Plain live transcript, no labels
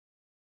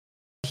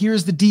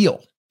here's the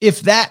deal.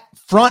 If that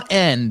front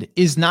end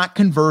is not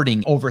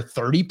converting over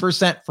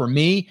 30% for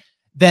me,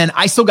 then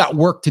I still got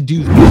work to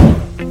do.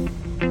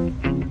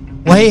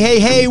 Well,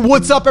 hey,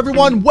 what's up,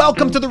 everyone?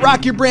 Welcome to the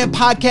Rock Your Brand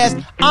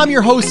podcast. I'm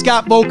your host,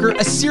 Scott Boker,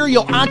 a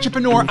serial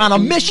entrepreneur on a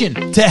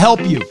mission to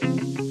help you.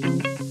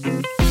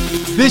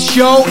 This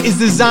show is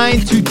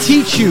designed to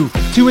teach you,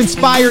 to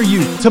inspire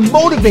you, to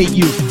motivate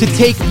you to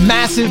take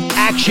massive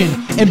action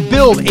and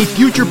build a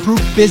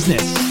future-proof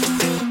business.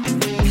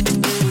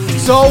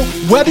 So,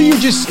 whether you're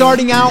just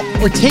starting out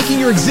or taking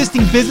your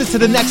existing business to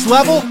the next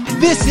level,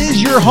 this is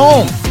your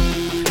home.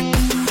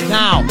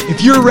 Now,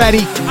 if you're ready,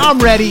 I'm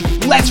ready.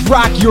 Let's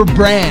rock your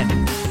brand.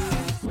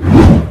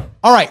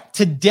 All right,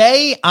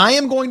 today I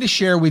am going to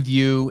share with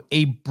you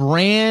a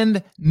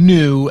brand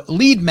new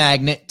lead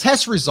magnet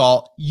test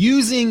result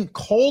using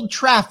cold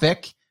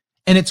traffic,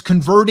 and it's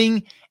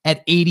converting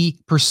at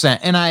 80%.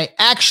 And I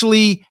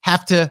actually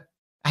have to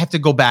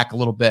go back a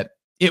little bit.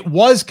 It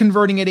was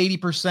converting at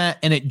 80%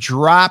 and it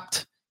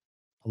dropped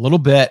a little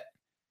bit.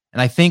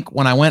 And I think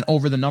when I went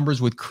over the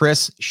numbers with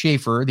Chris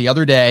Schaefer the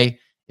other day,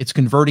 it's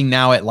converting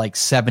now at like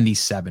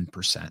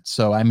 77%.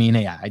 So, I mean,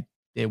 yeah,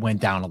 it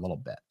went down a little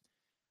bit.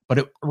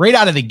 But right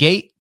out of the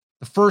gate,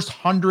 the first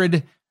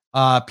 100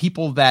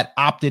 people that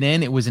opted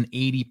in, it was an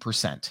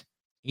 80%,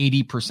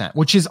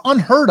 which is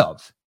unheard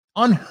of.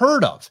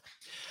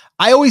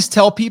 I always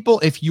tell people,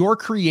 if you're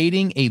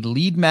creating a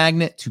lead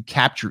magnet to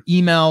capture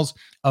emails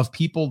of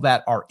people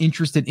that are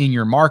interested in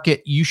your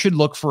market, you should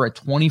look for a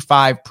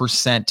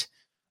 25%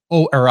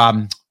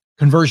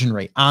 conversion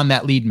rate on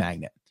that lead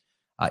magnet.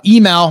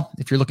 Email,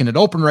 if you're looking at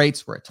open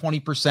rates, we're at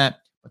 20%.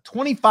 But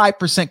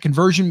 25%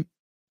 conversion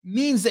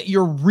means that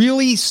you're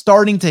really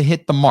starting to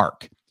hit the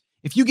mark.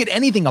 If you get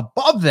anything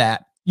above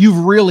that,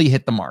 you've really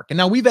hit the mark. And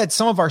now we've had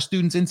some of our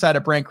students inside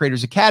of Brand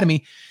Creators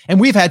Academy,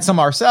 and we've had some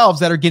ourselves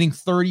that are getting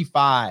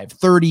 35,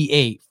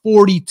 38,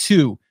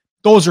 42.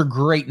 Those are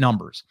great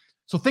numbers.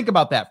 So think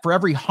about that. For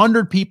every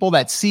 100 people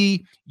that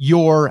see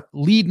your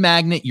lead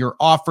magnet, your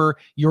offer,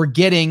 you're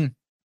getting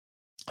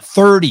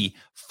 30,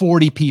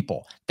 40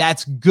 people.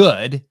 That's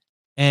good.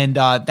 And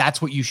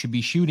that's what you should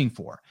be shooting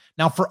for.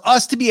 Now, for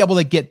us to be able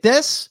to get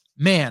this,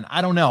 man,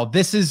 I don't know.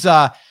 This is,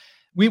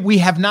 we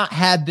have not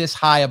had this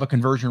high of a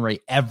conversion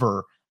rate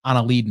ever on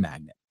a lead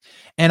magnet.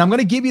 And I'm going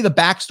to give you the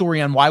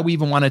backstory on why we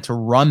even wanted to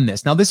run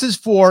this. Now, this is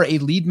for a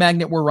lead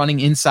magnet we're running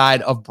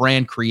inside of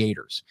Brand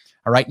Creators.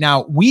 All right.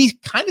 Now, we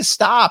kind of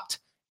stopped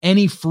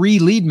any free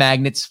lead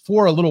magnets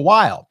for a little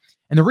while.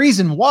 And the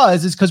reason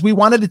is because we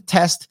wanted to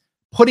test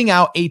putting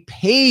out a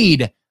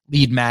paid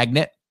lead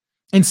magnet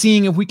and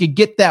seeing if we could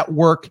get that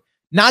work,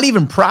 not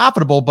even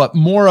profitable, but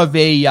more of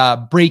a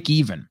break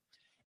even.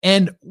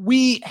 And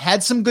we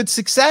had some good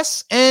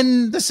success,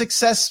 and the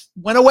success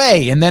went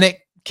away, and then it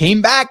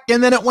came back,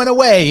 and then it went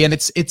away. And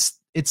it's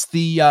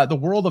the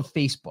world of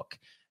Facebook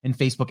and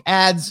Facebook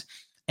ads,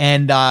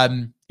 and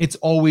it's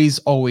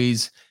always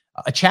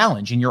a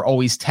challenge, and you're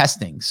always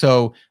testing.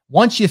 So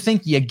once you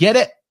think you get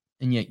it,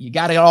 and you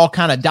got it all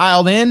kind of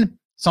dialed in,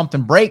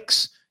 something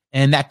breaks.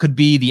 And that could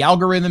be the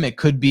algorithm. It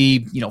could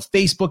be,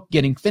 Facebook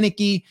getting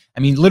finicky. I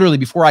mean, literally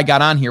before I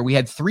got on here, we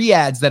had 3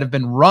 ads that have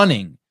been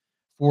running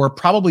for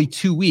probably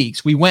 2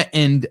 weeks. We went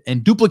and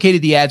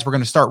duplicated the ads. We're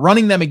going to start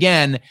running them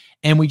again.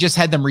 And we just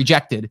had them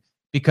rejected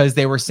because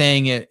they were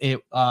saying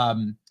it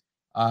was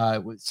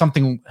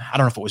something, I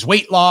don't know if it was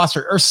weight loss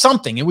or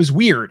something. It was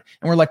weird.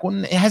 And we're like,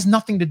 well, it has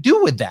nothing to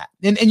do with that.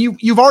 And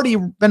you've already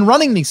been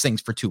running these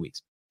things for 2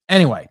 weeks.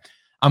 Anyway,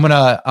 I'm going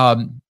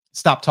to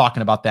stop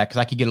talking about that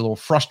because I could get a little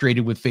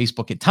frustrated with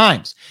Facebook at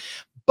times.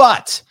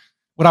 But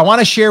what I want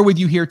to share with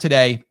you here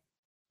today,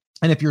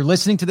 and if you're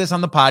listening to this on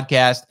the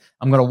podcast,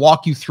 I'm going to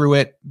walk you through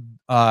it.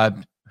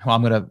 I'm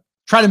going to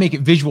try to make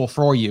it visual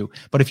for you.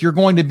 But if you're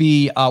going to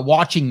be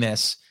watching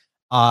this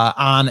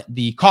on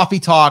the Coffee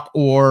Talk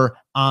or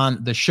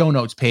on the show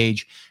notes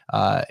page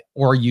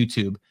or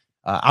YouTube,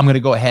 I'm going to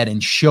go ahead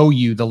and show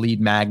you the lead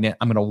magnet.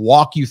 I'm going to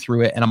walk you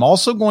through it. And I'm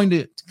also going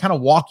to kind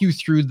of walk you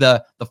through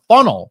the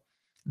funnel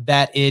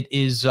that it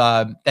is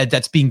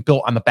that's being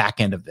built on the back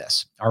end of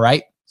this. All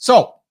right.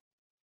 So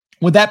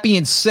with that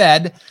being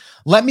said,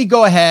 let me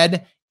go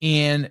ahead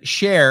and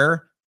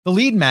share the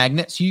lead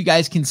magnet so you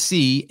guys can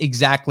see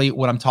exactly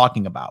what I'm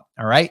talking about.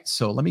 All right.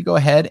 So let me go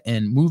ahead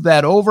and move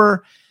that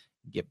over,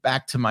 get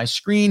back to my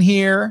screen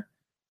here.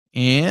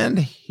 And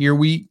here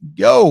we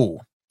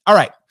go. All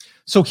right.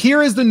 So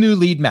here is the new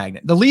lead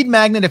magnet. The lead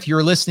magnet, if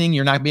you're listening,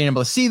 you're not being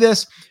able to see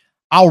this.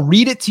 I'll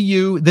read it to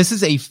you. This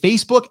is a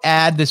Facebook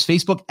ad. This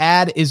Facebook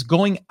ad is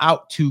going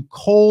out to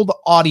cold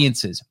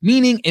audiences,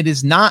 meaning it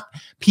is not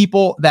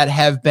people that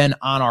have been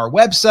on our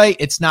website.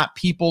 It's not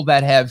people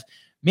that have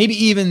maybe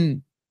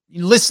even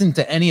listened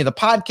to any of the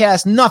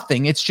podcasts,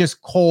 nothing. It's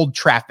just cold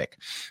traffic.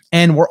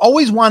 And we're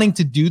always wanting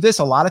to do this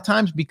a lot of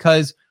times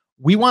because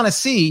we want to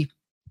see,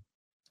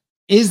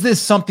 is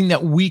this something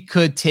that we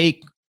could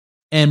take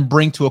and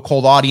bring to a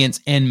cold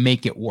audience and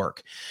make it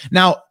work?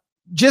 Now,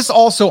 just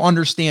also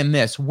understand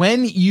this,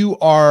 when you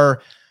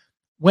are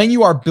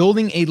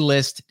building a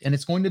list, and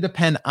it's going to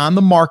depend on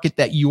the market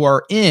that you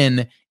are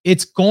in,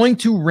 It's going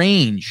to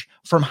range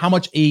from how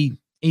much a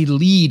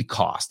lead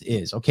cost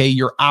is, okay?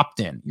 Your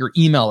opt-in, your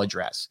email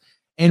address.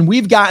 And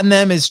we've gotten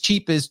them as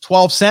cheap as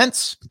 12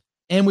 cents,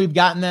 and we've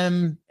gotten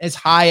them as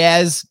high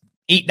as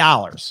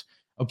 $8,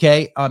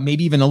 okay?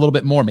 Maybe even a little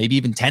bit more, maybe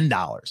even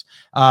 $10.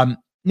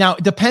 Now,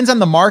 it depends on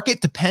the market,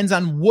 depends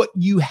on what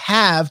you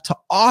have to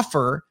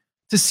offer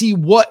to see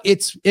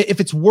if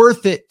it's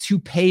worth it to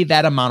pay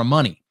that amount of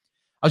money.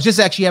 I was just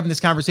actually having this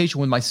conversation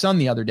with my son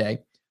the other day,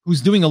 who's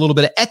doing a little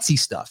bit of Etsy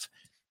stuff.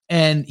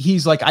 And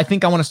he's like, I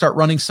think I want to start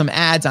running some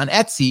ads on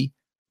Etsy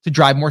to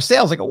drive more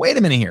sales. I go, wait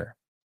a minute here.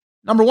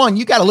 Number one,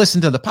 you got to listen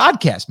to the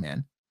podcast,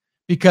 man,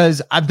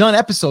 because I've done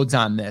episodes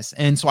on this.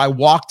 And so I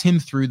walked him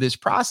through this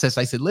process.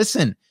 I said,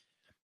 listen,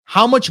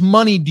 how much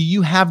money do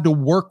you have to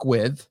work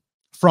with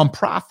from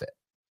profit?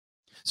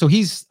 So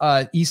he's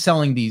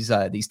selling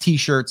these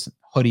t-shirts,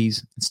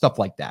 hoodies, and stuff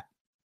like that.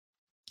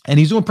 And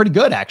he's doing pretty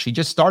good, actually.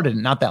 Just started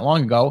not that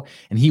long ago.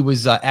 And he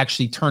was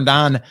actually turned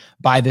on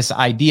by this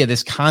idea,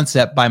 this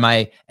concept by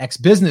my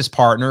ex-business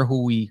partner,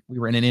 who we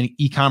were in an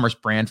e-commerce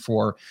brand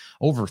for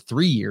over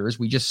 3 years.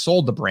 We just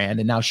sold the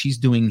brand, and now she's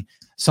doing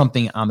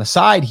something on the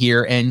side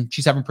here, and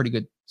she's having pretty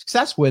good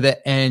success with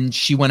it. And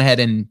she went ahead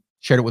and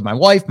shared it with my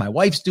wife. My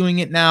wife's doing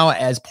it now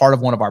as part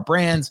of one of our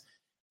brands.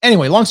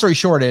 Anyway, long story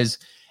short is,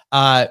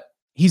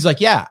 he's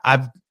like, yeah,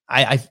 I've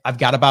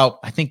got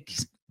about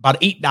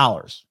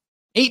 $8.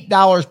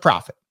 $8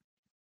 profit.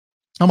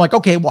 I'm like,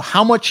 okay, well,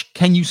 how much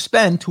can you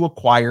spend to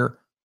acquire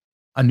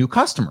a new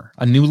customer,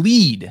 a new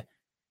lead?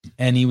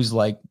 And he was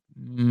like,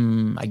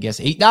 I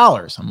guess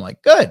 $8. I'm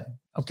like, good.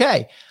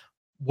 Okay.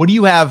 What do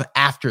you have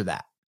after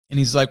that? And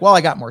he's like, well, I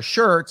got more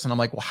shirts. And I'm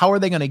like, well, how are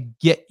they going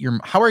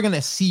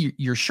to see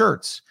your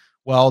shirts?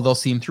 Well, they'll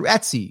see them through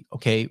Etsy.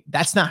 Okay.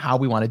 That's not how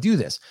we want to do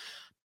this.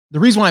 The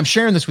reason why I'm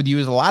sharing this with you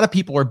is a lot of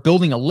people are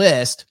building a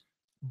list,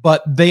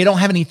 but they don't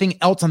have anything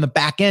else on the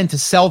back end to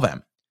sell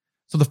them.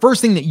 So the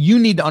first thing that you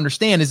need to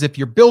understand is if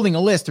you're building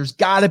a list, there's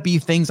got to be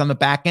things on the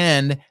back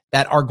end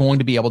that are going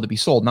to be able to be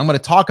sold. And I'm going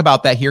to talk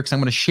about that here because I'm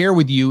going to share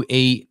with you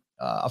a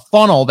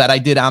funnel that I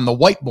did on the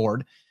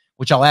whiteboard,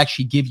 which I'll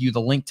actually give you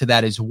the link to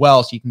that as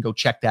well. So you can go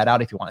check that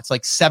out if you want. It's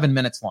like 7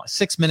 minutes long,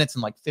 6 minutes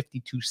and like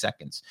 52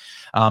 seconds.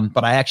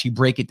 But I actually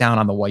break it down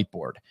on the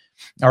whiteboard.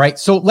 All right.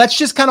 So let's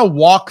just kind of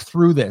walk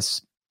through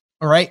this.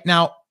 All right.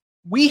 Now,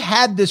 we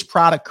had this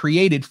product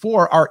created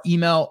for our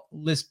email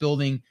list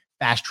building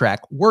fast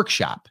track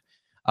workshop.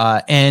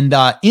 And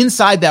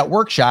inside that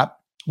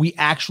workshop, we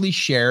actually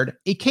shared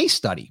a case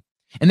study.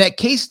 And that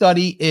case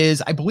study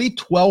is, I believe,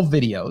 12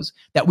 videos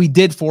that we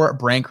did for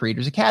Brand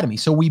Creators Academy.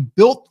 So we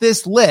built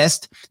this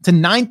list to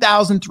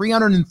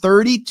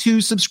 9,332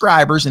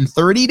 subscribers in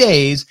 30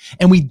 days,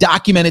 and we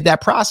documented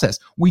that process.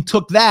 We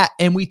took that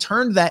and we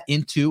turned that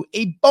into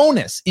a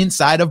bonus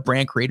inside of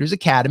Brand Creators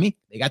Academy.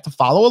 They got to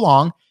follow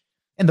along.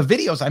 And the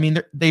videos, I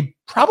mean, they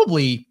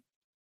probably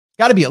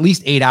got to be at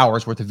least 8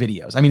 hours worth of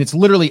videos. I mean, it's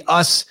literally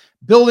us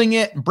building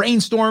it,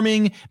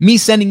 brainstorming, me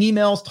sending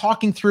emails,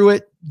 talking through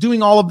it,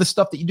 doing all of the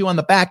stuff that you do on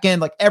the back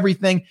end, like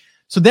everything.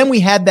 So then we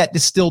had that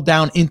distilled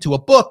down into a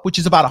book, which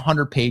is about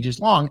 100 pages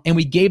long. And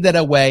we gave that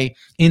away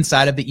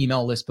inside of the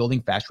email list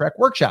building fast track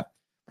workshop.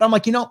 But I'm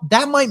like,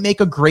 that might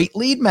make a great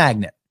lead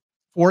magnet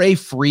or a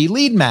free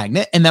lead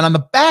magnet. And then on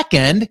the back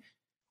end,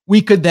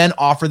 we could then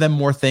offer them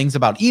more things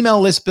about email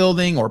list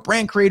building or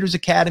Brand Creators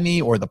Academy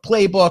or the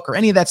playbook or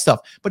any of that stuff.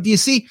 But do you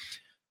see,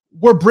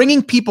 we're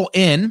bringing people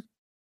in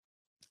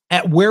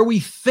at where we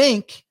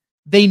think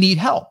they need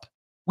help.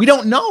 We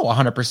don't know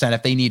 100%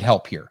 if they need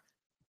help here.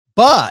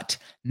 But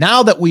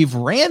now that we've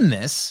ran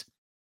this,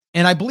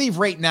 and I believe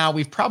right now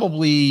I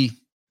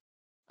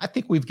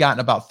think we've gotten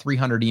about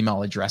 300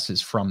 email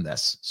addresses from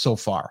this so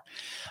far.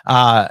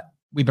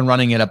 We've been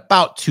running it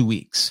about 2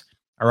 weeks.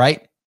 All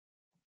right.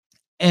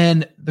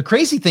 And the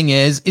crazy thing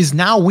is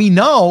now we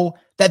know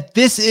that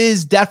this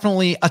is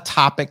definitely a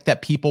topic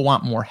that people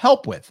want more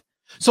help with.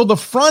 So the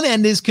front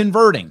end is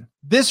converting.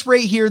 This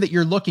right here that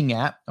you're looking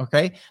at,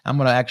 okay, I'm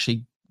going to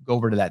actually go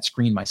over to that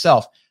screen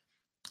myself,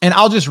 and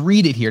I'll just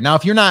read it here. Now,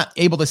 if you're not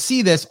able to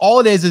see this, all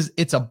it is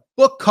it's a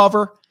book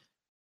cover.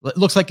 It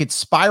looks like it's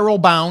spiral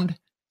bound,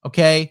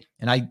 okay?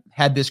 And I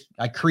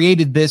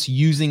created this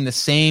using the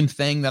same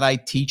thing that I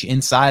teach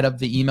inside of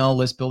the email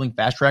list building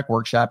fast track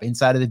workshop,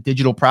 inside of the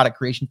digital product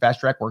creation fast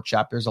track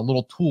workshop. There's a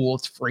little tool.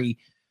 It's free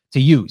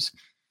to use.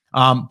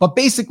 But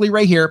basically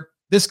right here,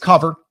 this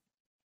cover,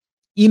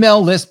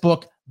 email list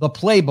book, the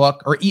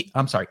playbook,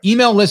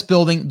 email list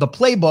building, the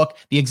playbook,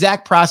 the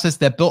exact process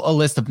that built a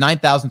list of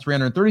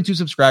 9,332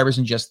 subscribers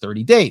in just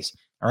 30 days.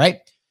 All right.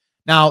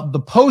 Now, the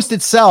post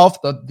itself,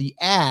 the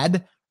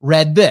ad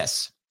read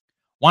this: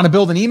 want to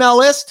build an email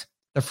list?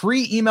 The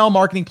free email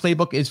marketing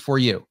playbook is for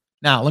you.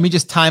 Now, let me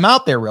just time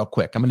out there real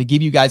quick. I'm going to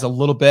give you guys a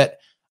little bit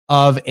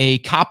of a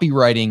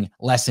copywriting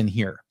lesson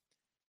here.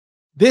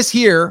 This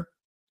here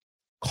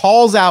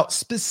calls out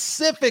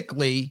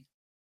specifically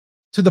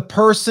to the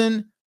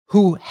person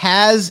who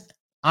has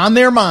on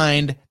their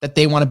mind that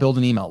they want to build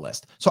an email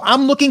list. So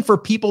I'm looking for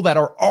people that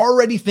are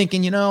already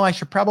thinking, I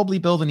should probably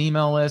build an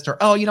email list,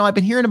 or, I've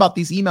been hearing about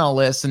these email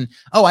lists, and,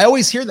 I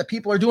always hear that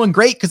people are doing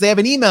great because they have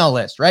an email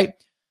list, right?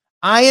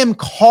 I am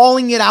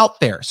calling it out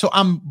there. So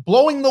I'm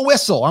blowing the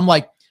whistle. I'm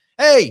like,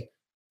 hey,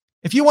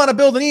 if you want to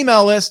build an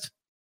email list,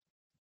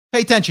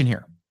 pay attention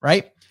here,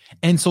 right?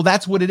 And so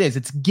that's what it is.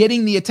 It's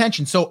getting the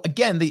attention. So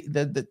again,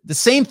 the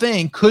same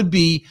thing could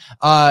be,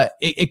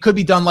 it could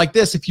be done like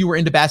this if you were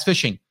into bass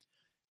fishing.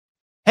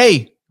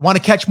 Hey, want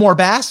to catch more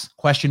bass? ?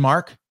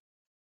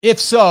 If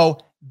so,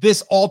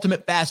 this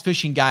ultimate bass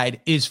fishing guide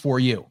is for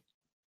you.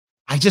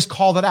 I just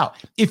called it out.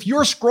 If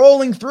you're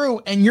scrolling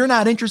through and you're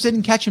not interested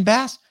in catching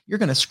bass, you're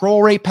going to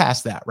scroll right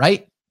past that,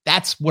 right?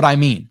 That's what I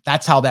mean.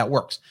 That's how that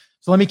works.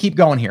 So let me keep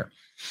going here.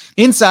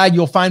 Inside,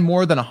 you'll find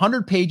more than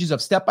 100 pages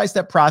of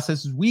step-by-step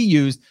processes we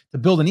used to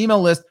build an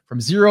email list from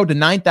 0 to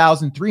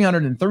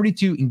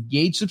 9,332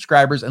 engaged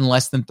subscribers in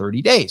less than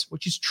 30 days,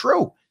 which is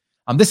true.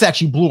 This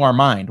actually blew our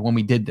mind when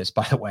we did this,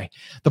 by the way.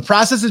 The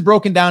process is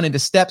broken down into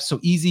steps so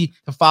easy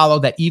to follow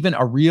that even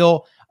a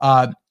real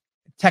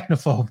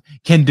technophobe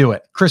can do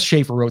it. Chris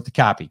Schaefer wrote the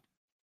copy.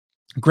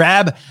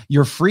 Grab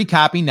your free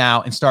copy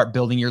now and start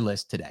building your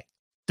list today.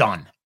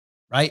 Done,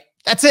 right?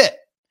 That's it.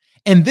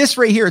 And this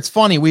right here, it's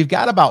funny. We've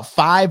got about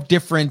 5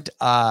 different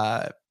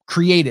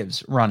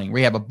creatives running.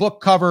 We have a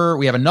book cover.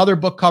 We have another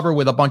book cover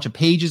with a bunch of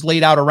pages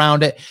laid out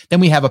around it.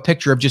 Then we have a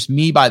picture of just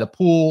me by the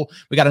pool.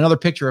 We got another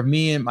picture of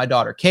me and my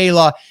daughter,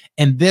 Kayla.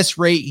 And this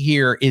right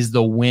here is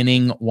the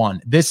winning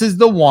one. This is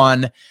the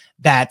one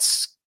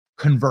that's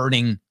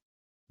converting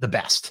the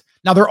best.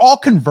 Now they're all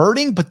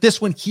converting, but this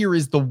one here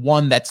is the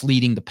one that's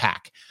leading the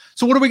pack.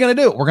 So what are we going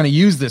to do? We're going to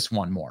use this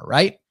one more,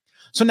 right?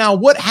 So now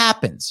what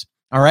happens?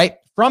 All right.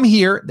 From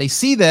here, they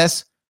see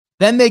this.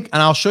 Then and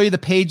I'll show you the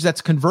page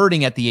that's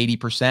converting at the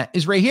 80%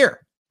 is right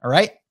here. All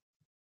right.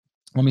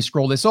 Let me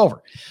scroll this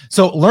over.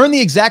 So learn the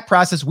exact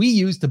process we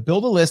use to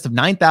build a list of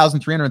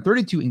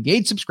 9,332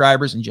 engaged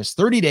subscribers in just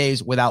 30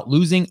 days without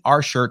losing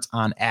our shirts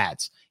on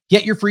ads.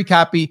 Get your free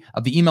copy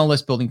of the email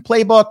list building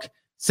playbook.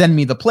 Send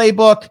me the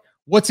playbook.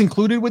 What's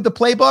included with the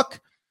playbook?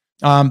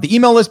 The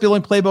email list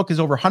building playbook is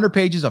over 100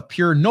 pages of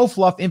pure, no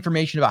fluff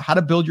information about how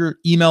to build your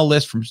email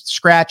list from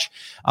scratch.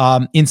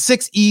 In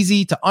 6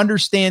 easy to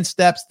understand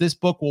steps, this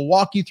book will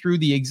walk you through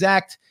the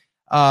exact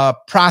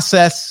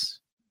process.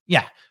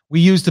 Yeah,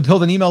 we use to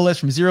build an email list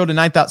from 0 to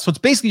 9,000. So it's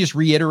basically just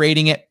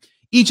reiterating it.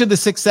 Each of the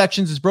 6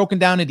 sections is broken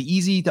down into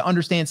easy to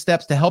understand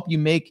steps to help you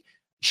make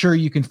sure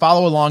you can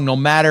follow along no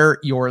matter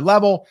your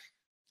level.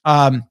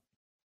 And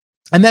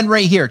then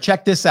right here,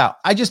 check this out.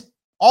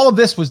 All of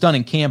this was done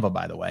in Canva,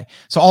 by the way.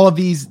 So all of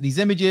these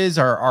images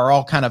are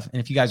all kind of,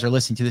 and if you guys are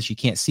listening to this, you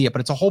can't see it, but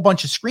it's a whole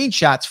bunch of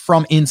screenshots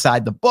from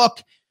inside the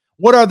book.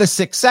 What are the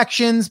 6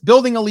 sections?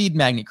 Building a lead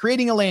magnet,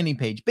 creating a landing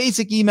page,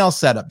 basic email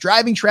setup,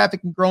 driving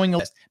traffic and growing a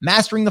list,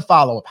 mastering the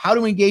follow-up, how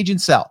to engage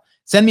and sell.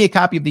 Send me a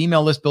copy of the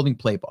email list building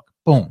playbook.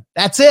 Boom.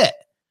 That's it.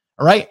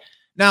 All right.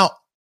 Now,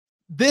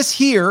 this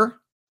here,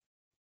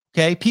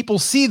 okay, people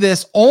see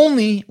this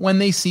only when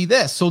they see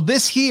this. So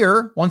this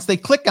here, once they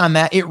click on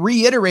that, it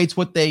reiterates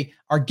what they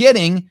are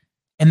getting,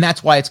 and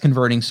that's why it's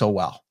converting so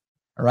well.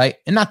 All right.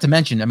 And not to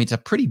mention, it's a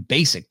pretty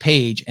basic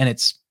page, and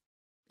it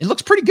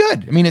looks pretty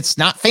good. It's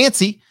not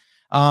fancy,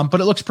 but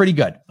it looks pretty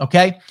good.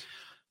 Okay.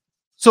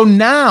 So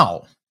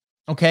now,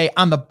 okay,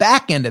 on the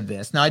back end of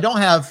this, now I don't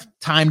have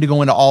time to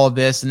go into all of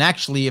this. And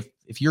actually,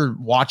 if you're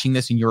watching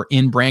this and you're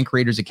in Brand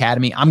Creators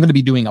Academy, I'm going to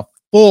be doing a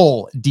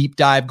full deep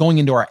dive going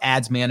into our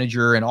ads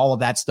manager and all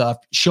of that stuff,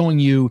 showing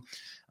you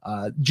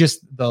just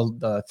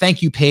the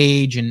thank you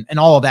page and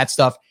all of that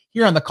stuff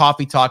here on the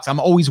Coffee Talks.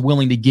 I'm always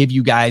willing to give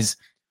you guys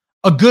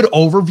a good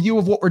overview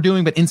of what we're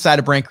doing, but inside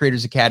of Brand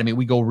Creators Academy,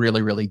 we go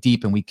really, really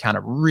deep, and we kind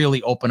of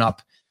really open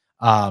up,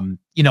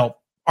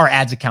 our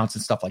ads accounts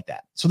and stuff like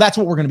that. So that's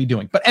what we're going to be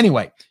doing. But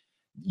anyway,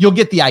 you'll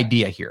get the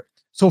idea here.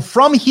 So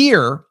from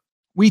here,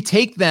 we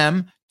take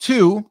them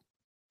to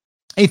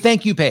a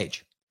thank you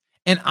page.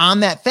 And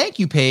on that thank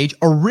you page,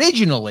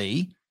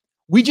 originally,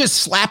 we just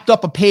slapped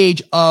up a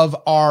page of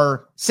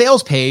our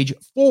sales page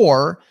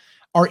for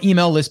our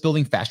email list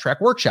building fast track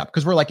workshop.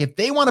 Because we're like, if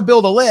they want to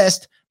build a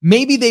list,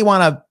 maybe they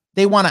want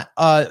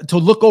to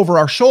look over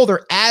our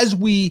shoulder as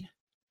we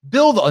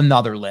build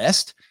another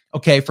list,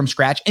 okay, from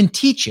scratch and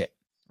teach it,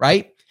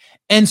 right?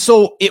 And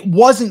so it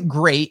wasn't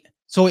great.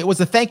 So it was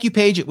a thank you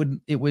page. It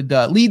would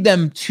lead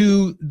them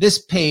to this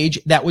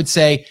page that would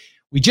say,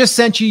 we just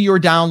sent you your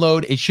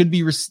download. You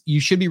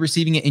should be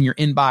receiving it in your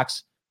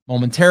inbox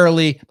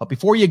momentarily. But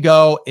before you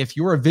go, if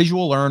you're a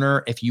visual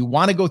learner, if you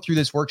want to go through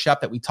this workshop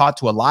that we taught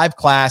to a live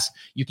class,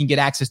 you can get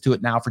access to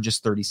it now for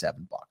just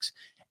 $37.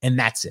 And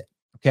that's it.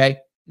 Okay.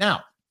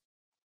 Now,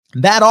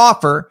 that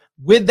offer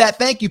with that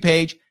thank you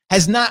page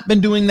has not been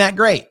doing that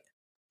great.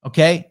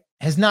 Okay.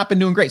 Has not been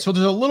doing great. So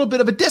there's a little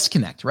bit of a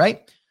disconnect,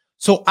 right?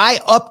 So I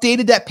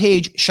updated that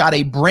page, shot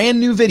a brand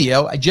new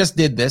video. I just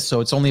did this,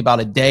 so it's only about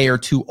a day or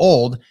 2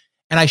 old.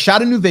 And I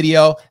shot a new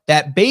video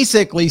that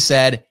basically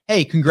said,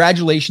 hey,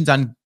 congratulations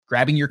on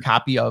grabbing your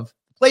copy of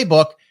the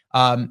playbook.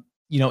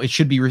 it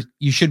should be,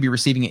 you should be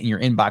receiving it in your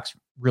inbox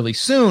really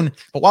soon.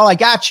 But while I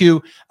got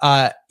you,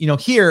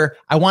 here,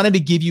 I wanted to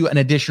give you an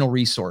additional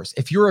resource.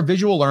 If you're a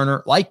visual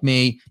learner like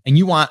me and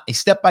you want a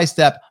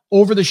step-by-step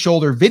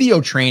over-the-shoulder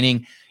video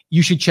training,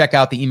 you should check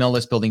out the Email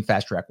List Building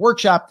Fast Track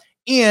Workshop.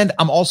 And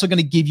I'm also going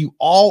to give you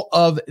all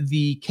of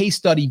the case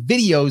study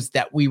videos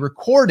that we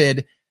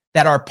recorded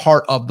that are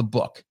part of the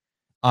book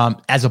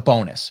as a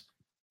bonus.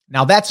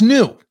 Now that's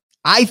new.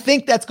 I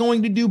think that's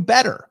going to do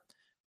better.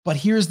 But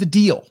here's the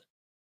deal.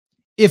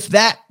 If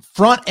that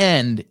front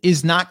end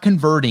is not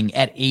converting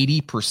at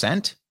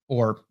 80%,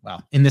 or,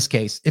 well, in this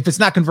case, if it's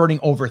not converting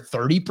over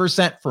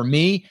 30% for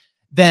me,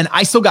 then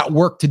I still got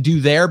work to do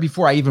there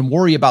before I even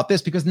worry about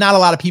this, because not a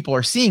lot of people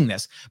are seeing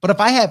this. But if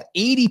I have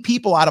 80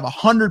 people out of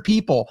 100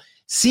 people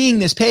seeing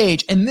this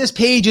page and this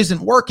page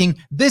isn't working,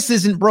 this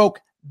isn't broke,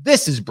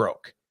 this is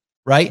broke,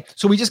 right?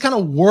 So we just kind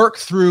of work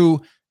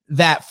through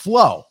that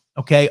flow,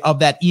 okay, of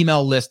that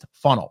email list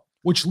funnel,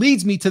 which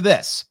leads me to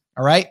this,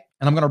 all right?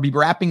 And I'm going to be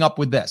wrapping up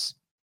with this.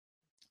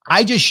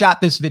 I just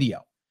shot this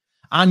video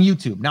on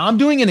YouTube. Now I'm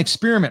doing an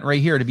experiment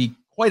right here, to be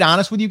quite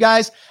honest with you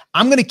guys.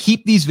 I'm going to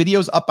keep these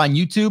videos up on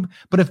YouTube,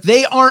 but if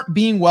they aren't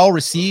being well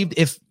received,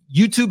 if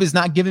YouTube is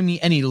not giving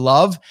me any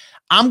love,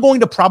 I'm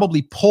going to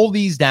probably pull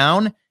these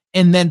down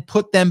and then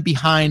put them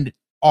behind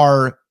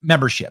our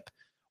membership,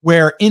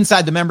 where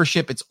inside the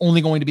membership, it's only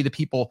going to be the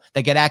people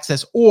that get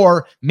access.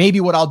 Or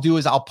maybe what I'll do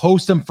is I'll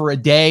post them for a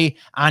day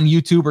on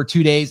YouTube or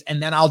 2 days,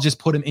 and then I'll just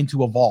put them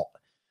into a vault.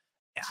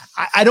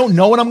 I don't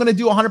know what I'm going to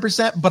do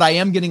 100%, but I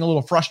am getting a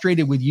little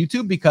frustrated with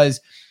YouTube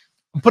because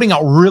I'm putting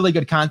out really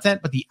good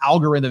content, but the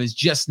algorithm is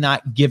just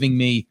not giving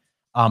me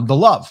the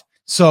love.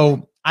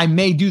 So I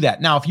may do that.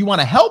 Now, if you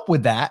want to help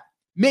with that,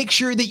 make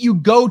sure that you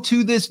go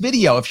to this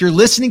video. If you're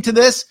listening to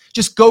this,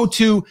 just go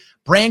to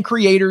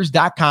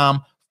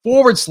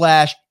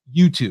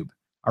brandcreators.com/YouTube.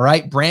 All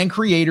right.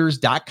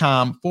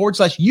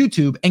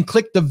 brandcreators.com/YouTube and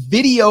click the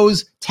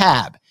videos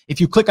tab.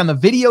 If you click on the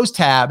videos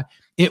tab,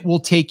 it will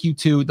take you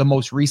to the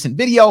most recent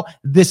video.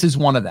 This is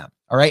one of them.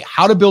 All right.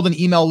 How to build an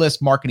email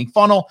list marketing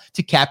funnel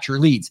to capture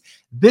leads.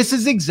 This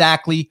is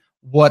exactly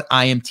what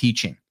I am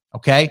teaching.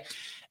 Okay.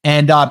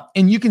 And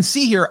you can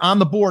see here on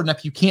the board, and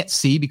if you can't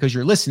see because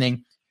you're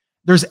listening,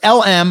 there's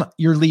LM,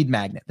 your lead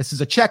magnet. This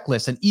is a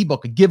checklist, an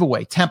ebook, a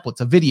giveaway,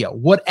 templates, a video,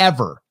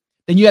 whatever.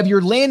 Then you have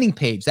your landing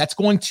page. That's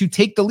going to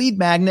take the lead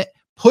magnet,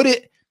 put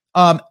it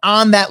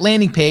on that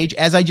landing page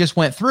as I just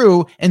went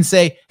through, and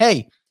say,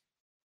 hey,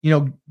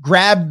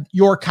 grab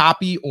your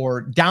copy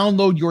or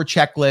download your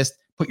checklist,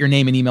 put your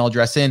name and email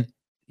address in,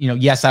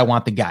 yes, I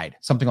want the guide,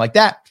 something like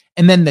that.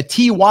 And then the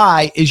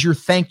TY is your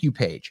thank you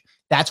page.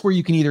 That's where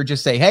you can either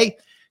just say, hey,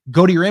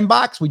 go to your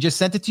inbox, we just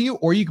sent it to you,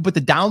 or you can put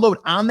the download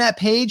on that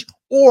page,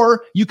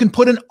 or you can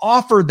put an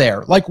offer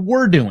there like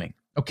we're doing.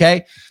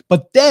 Okay.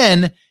 But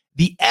then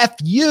the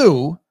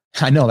FU,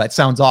 I know that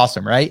sounds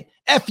awesome, right?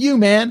 FU,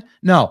 man.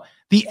 No,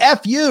 the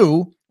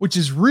FU, which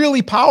is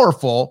really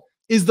powerful,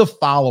 is the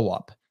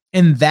follow-up.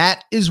 And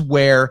that is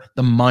where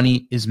the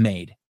money is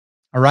made.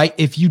 All right.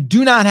 If you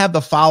do not have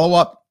the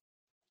follow-up,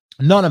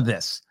 none of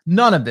this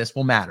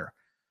will matter.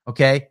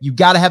 Okay. You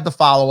got to have the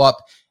follow-up.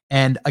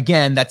 And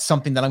again, that's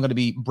something that I'm going to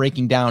be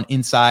breaking down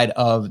inside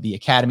of the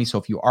academy. So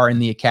if you are in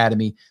the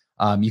academy,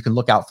 you can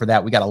look out for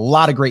that. We got a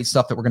lot of great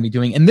stuff that we're going to be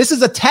doing. And this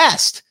is a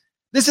test.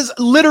 This is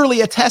literally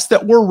a test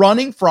that we're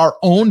running for our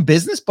own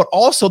business, but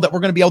also that we're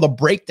going to be able to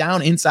break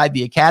down inside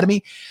the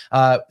academy.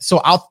 So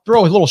I'll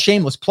throw a little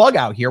shameless plug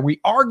out here. We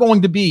are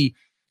going to be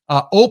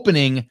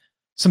opening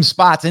some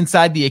spots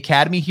inside the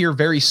academy here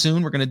very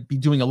soon. We're going to be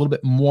doing a little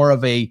bit more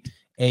of a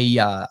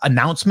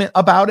announcement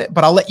about it,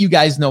 but I'll let you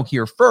guys know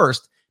here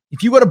first.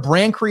 If you go to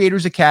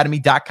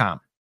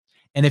brandcreatorsacademy.com,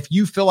 and if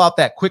you fill out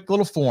that quick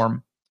little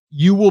form,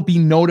 you will be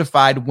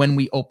notified when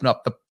we open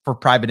up for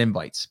private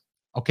invites.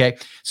 Okay.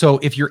 So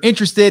if you're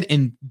interested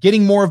in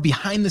getting more of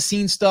behind the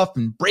scenes stuff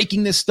and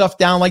breaking this stuff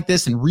down like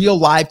this and real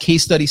live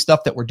case study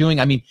stuff that we're doing.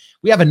 I mean,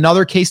 we have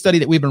another case study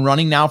that we've been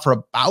running now for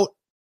about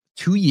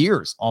 2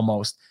 years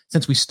almost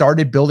since we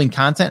started building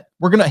content.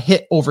 We're going to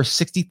hit over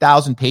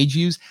 60,000 page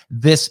views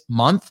this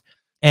month.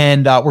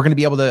 And we're going to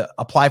be able to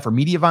apply for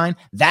Mediavine.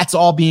 That's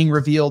all being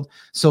revealed.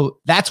 So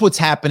that's what's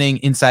happening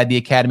inside the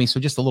academy. So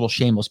just a little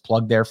shameless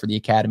plug there for the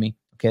academy.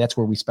 Okay. That's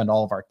where we spend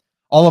all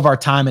of our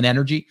time and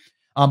energy.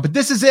 But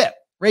this is it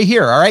right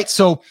here. All right.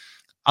 So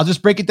I'll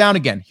just break it down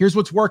again. Here's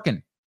what's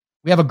working.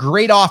 We have a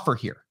great offer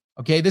here.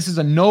 Okay. This is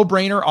a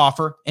no-brainer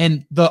offer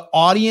and the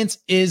audience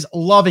is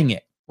loving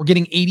it. We're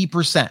getting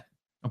 80%.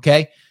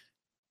 Okay.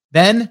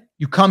 Then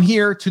you come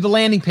here to the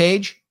landing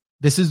page.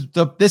 This is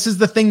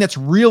the thing that's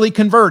really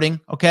converting.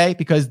 Okay.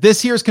 Because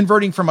this here is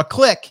converting from a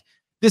click.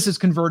 This is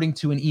converting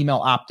to an email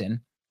opt-in.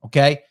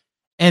 Okay.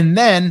 And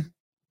then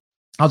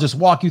I'll just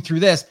walk you through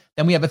this.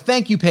 Then we have a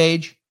thank you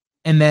page.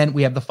 And then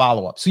we have the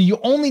follow-up. So you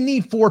only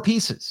need 4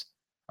 pieces.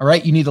 All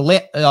right. You need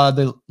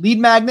the lead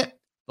magnet,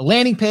 the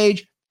landing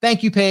page,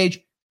 thank you page,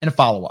 and a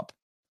follow-up.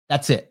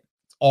 That's it.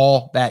 It's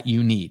all that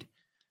you need.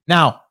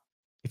 Now,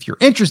 if you're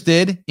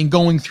interested in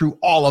going through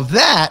all of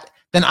that,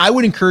 then I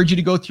would encourage you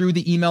to go through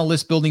the Email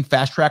List Building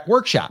Fast Track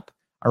Workshop.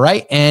 All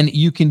right. And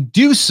you can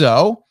do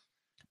so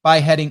by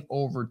heading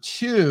over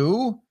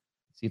to,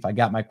 see if I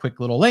got my quick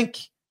little link.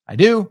 I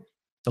do.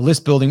 The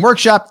list building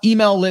workshop,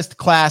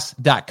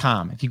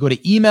 emaillistclass.com. If you go to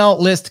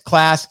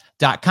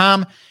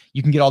emaillistclass.com,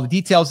 you can get all the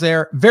details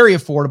there. Very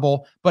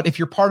affordable. But if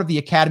you're part of the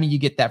academy, you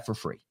get that for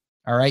free.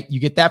 All right. You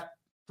get that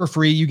for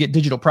free. You get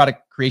digital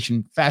product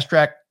creation fast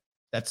track.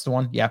 That's the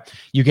one. Yeah.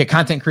 You get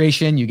content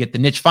creation. You get the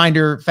niche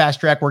finder fast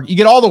track work. You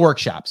get all the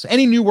workshops.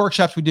 Any new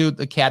workshops we do,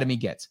 the academy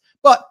gets.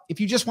 But if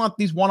you just want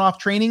these one-off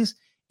trainings,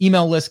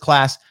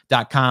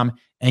 emaillistclass.com,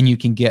 and you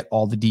can get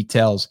all the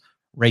details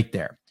right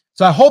there.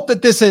 So I hope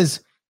that this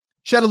has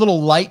shed a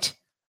little light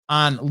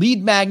on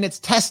lead magnets,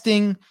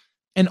 testing,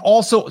 and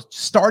also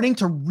starting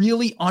to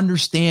really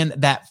understand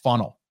that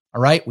funnel.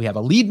 All right. We have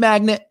a lead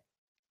magnet.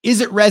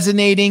 Is it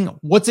resonating?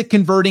 What's it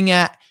converting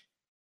at?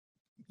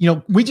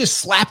 We just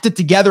slapped it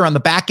together on the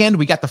back end.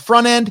 We got the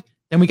front end,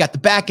 then we got the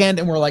back end,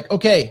 and we're like,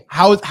 okay,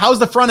 how's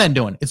the front end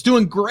doing? It's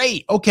doing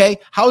great. Okay.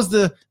 How's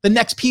the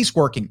next piece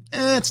working?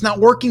 It's not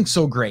working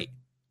so great.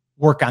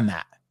 Work on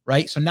that.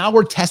 Right. So now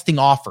we're testing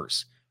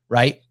offers.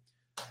 Right.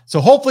 So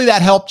hopefully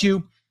that helped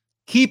you.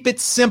 Keep it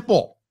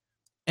simple.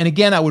 And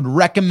again, I would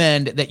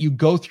recommend that you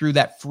go through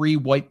that free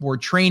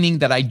whiteboard training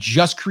that I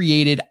just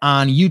created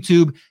on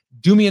YouTube.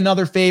 Do me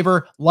another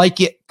favor,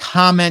 like it,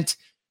 comment,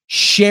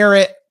 share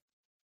it,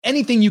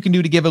 anything you can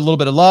do to give it a little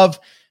bit of love.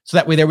 So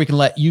that way there we can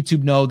let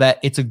YouTube know that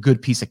it's a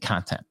good piece of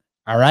content.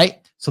 All right.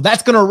 So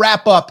that's going to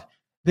wrap up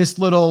this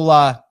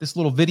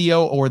little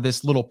video or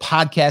this little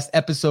podcast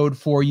episode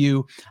for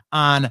you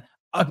on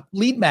a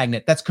lead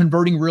magnet that's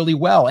converting really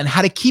well and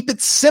how to keep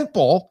it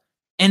simple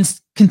and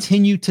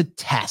continue to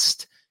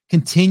test.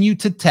 Continue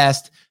to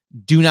test.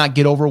 Do not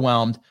get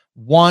overwhelmed.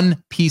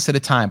 One piece at a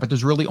time, but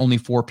there's really only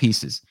 4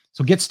 pieces.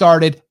 So get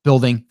started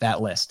building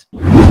that list.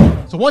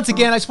 So once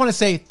again, I just want to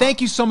say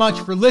thank you so much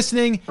for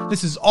listening.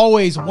 This is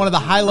always one of the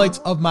highlights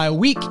of my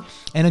week.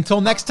 And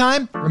until next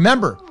time,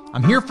 remember,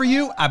 I'm here for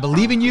you. I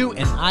believe in you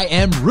and I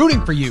am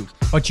rooting for you.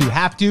 But you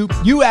have to,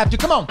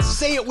 come on,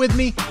 say it with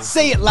me,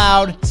 say it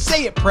loud,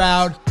 say it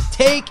proud,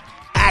 take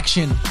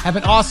action. Have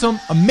an awesome,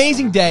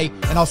 amazing day.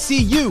 And I'll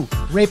see you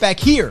right back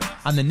here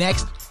on the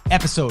next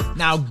episode.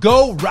 Now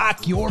go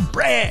rock your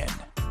brand.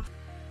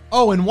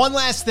 Oh, and one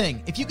last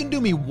thing. If you can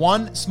do me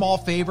one small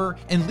favor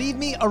and leave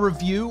me a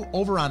review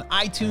over on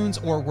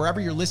iTunes or wherever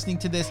you're listening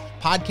to this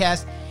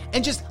podcast,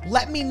 and just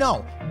let me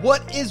know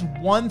what is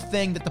one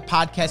thing that the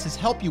podcast has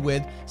helped you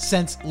with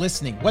since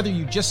listening, whether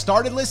you just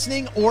started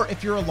listening or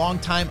if you're a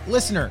longtime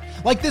listener.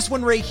 Like this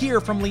one right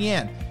here from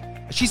Leanne.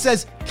 She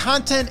says,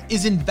 content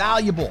is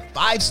invaluable,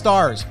 5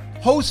 stars.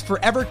 Host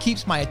forever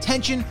keeps my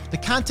attention. The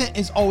content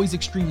is always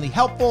extremely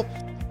helpful.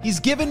 He's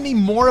given me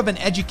more of an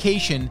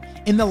education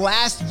in the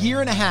last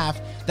year and a half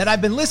that I've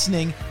been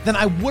listening than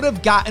I would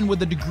have gotten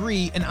with a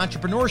degree in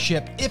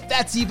entrepreneurship, if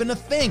that's even a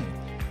thing.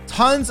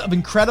 Tons of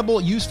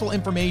incredible, useful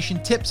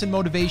information, tips, and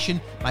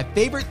motivation. My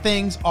favorite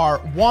things are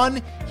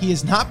 1, he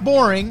is not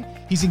boring.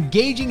 He's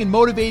engaging and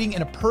motivating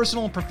in a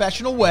personal and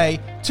professional way.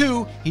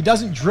 2, he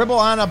doesn't dribble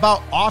on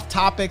about off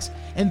topics.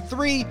 And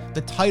 3,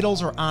 the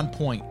titles are on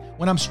point.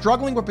 When I'm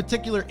struggling with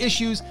particular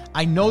issues,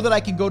 I know that I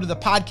can go to the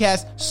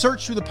podcast,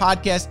 search through the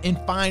podcast, and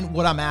find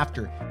what I'm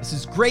after. This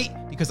is great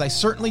because I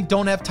certainly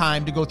don't have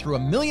time to go through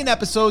 1 million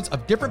episodes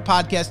of different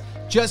podcasts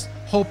just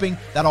hoping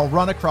that I'll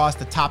run across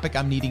the topic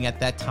I'm needing at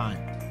that time.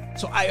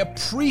 So I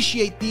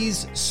appreciate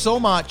these so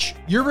much.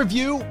 Your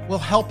review will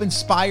help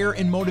inspire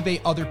and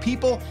motivate other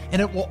people, and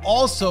it will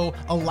also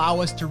allow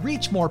us to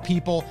reach more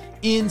people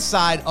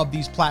inside of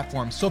these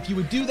platforms. So if you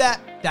would do that,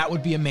 that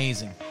would be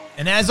amazing.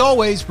 And as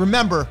always,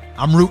 remember,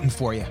 I'm rooting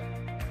for you.